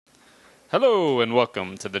Hello and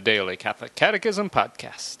welcome to the Daily Catholic Catechism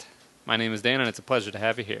Podcast. My name is Dan and it's a pleasure to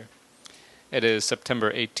have you here. It is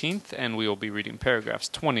September 18th and we will be reading paragraphs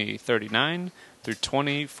 2039 through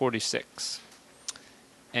 2046.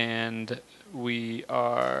 And we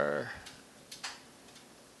are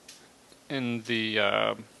in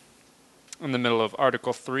the middle of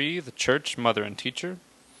Article 3, the Church, Mother and Teacher.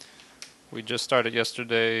 We just started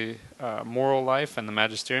yesterday Moral Life and the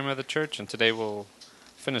Magisterium of the Church, and today we'll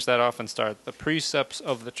finish that off and start the Precepts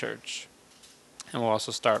of the Church. And we'll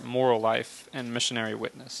also start Moral Life and Missionary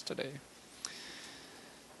Witness today.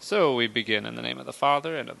 So we begin in the name of the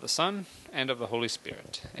Father, and of the Son, and of the Holy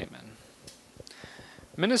Spirit. Amen.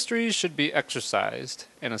 Ministries should be exercised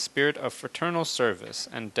in a spirit of fraternal service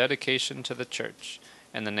and dedication to the Church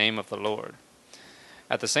in the name of the Lord.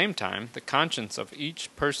 At the same time, the conscience of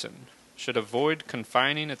each person should avoid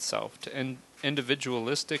confining itself to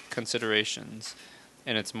individualistic considerations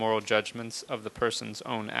in its moral judgments of the person's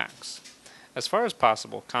own acts. As far as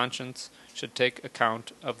possible, conscience should take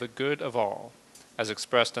account of the good of all, as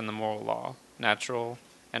expressed in the moral law, natural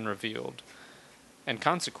and revealed, and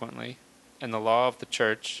consequently in the law of the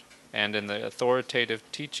Church and in the authoritative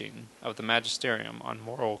teaching of the magisterium on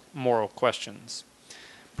moral questions.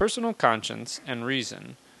 Personal conscience and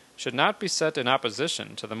reason should not be set in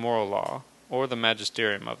opposition to the moral law or the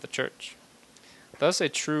magisterium of the Church. Thus a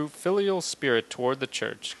true filial spirit toward the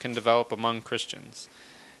Church can develop among Christians.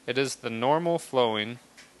 It is the normal flowing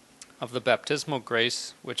of the baptismal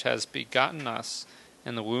grace which has begotten us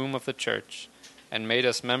in the womb of the Church and made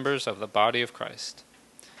us members of the body of Christ.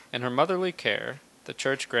 In her motherly care, the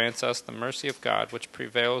Church grants us the mercy of God which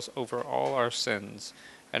prevails over all our sins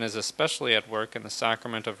and is especially at work in the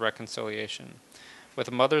sacrament of reconciliation. With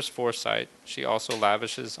a mother's foresight, she also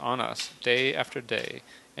lavishes on us day after day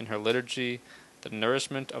in her liturgy the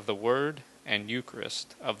nourishment of the Word and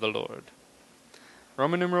Eucharist of the Lord.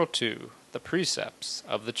 Roman numeral 2, the Precepts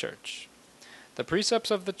of the Church. The precepts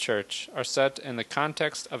of the Church are set in the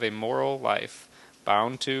context of a moral life,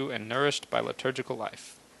 bound to and nourished by liturgical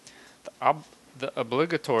life. The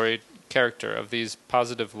obligatory character of these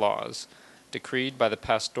positive laws, decreed by the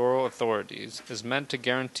pastoral authorities, is meant to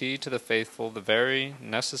guarantee to the faithful the very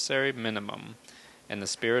necessary minimum in the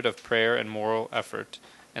spirit of prayer and moral effort,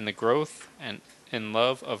 and the growth and in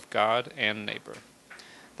love of God and neighbor.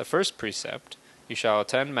 The first precept, you shall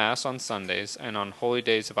attend Mass on Sundays and on holy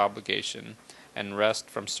days of obligation, and rest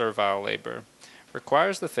from servile labor,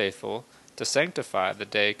 requires the faithful to sanctify the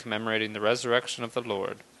day commemorating the resurrection of the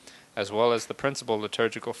Lord, as well as the principal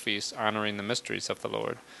liturgical feasts honoring the mysteries of the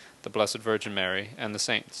Lord, the Blessed Virgin Mary, and the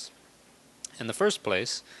saints. In the first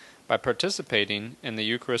place, by participating in the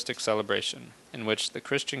Eucharistic celebration, in which the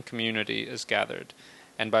Christian community is gathered,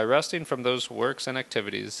 and by resting from those works and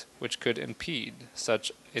activities which could impede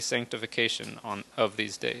such a sanctification of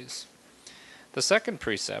these days. The second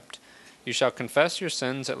precept, you shall confess your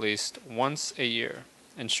sins at least once a year,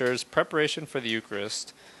 ensures preparation for the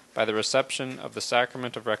Eucharist by the reception of the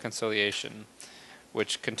sacrament of reconciliation,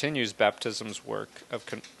 which continues baptism's work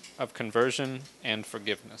of conversion and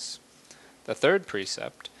forgiveness. The third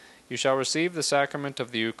precept, you shall receive the sacrament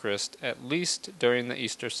of the Eucharist at least during the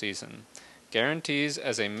Easter season, guarantees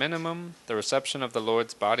as a minimum the reception of the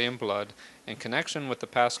Lord's body and blood in connection with the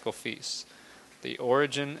Paschal feasts, the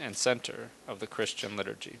origin and center of the Christian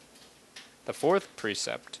liturgy. The fourth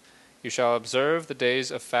precept, you shall observe the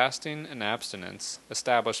days of fasting and abstinence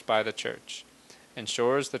established by the Church,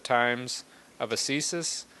 ensures the times of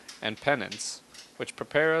ascesis and penance, which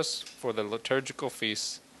prepare us for the liturgical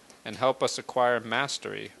feasts and help us acquire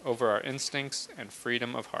mastery over our instincts and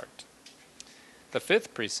freedom of heart. The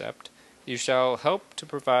fifth precept, you shall help to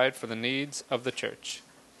provide for the needs of the Church,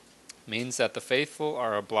 means that the faithful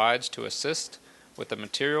are obliged to assist with the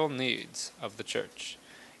material needs of the Church,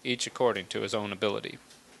 each according to his own ability.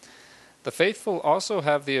 The faithful also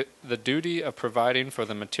have the duty of providing for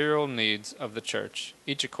the material needs of the Church,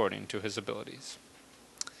 each according to his abilities.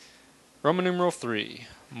 Roman numeral 3,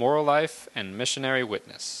 Moral Life and Missionary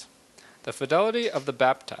Witness. The fidelity of the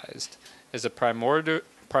baptized is a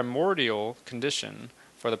primordial condition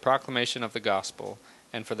for the proclamation of the gospel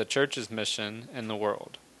and for the Church's mission in the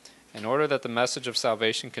world. In order that the message of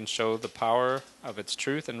salvation can show the power of its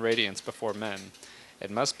truth and radiance before men,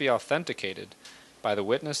 it must be authenticated by the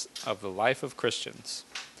witness of the life of Christians.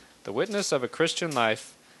 The witness of a Christian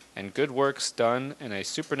life and good works done in a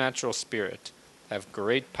supernatural spirit have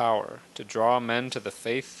great power to draw men to the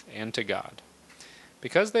faith and to God.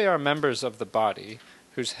 Because they are members of the body,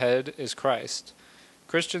 whose head is Christ,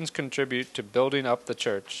 Christians contribute to building up the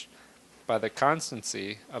Church by the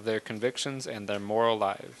constancy of their convictions and their moral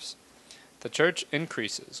lives. The church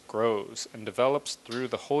increases, grows, and develops through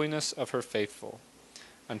the holiness of her faithful,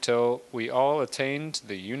 until we all attain to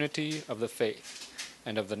the unity of the faith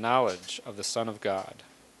and of the knowledge of the Son of God,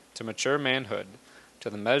 to mature manhood, to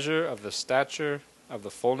the measure of the stature of the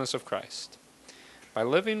fullness of Christ. By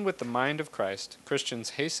living with the mind of Christ,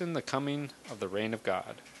 Christians hasten the coming of the reign of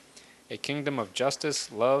God, a kingdom of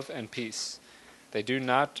justice, love, and peace. They do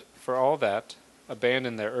not, for all that,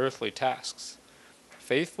 abandon their earthly tasks.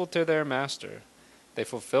 Faithful to their master, they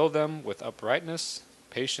fulfill them with uprightness,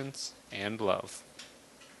 patience, and love.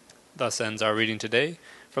 Thus ends our reading today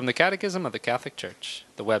from the Catechism of the Catholic Church.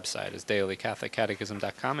 The website is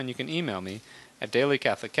dailycatholiccatechism.com, and you can email me at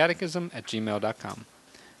dailycatholiccatechism@gmail.com.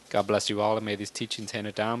 God bless you all, and may these teachings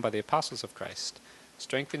handed down by the apostles of Christ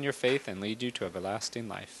strengthen your faith and lead you to everlasting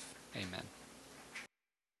life. Amen.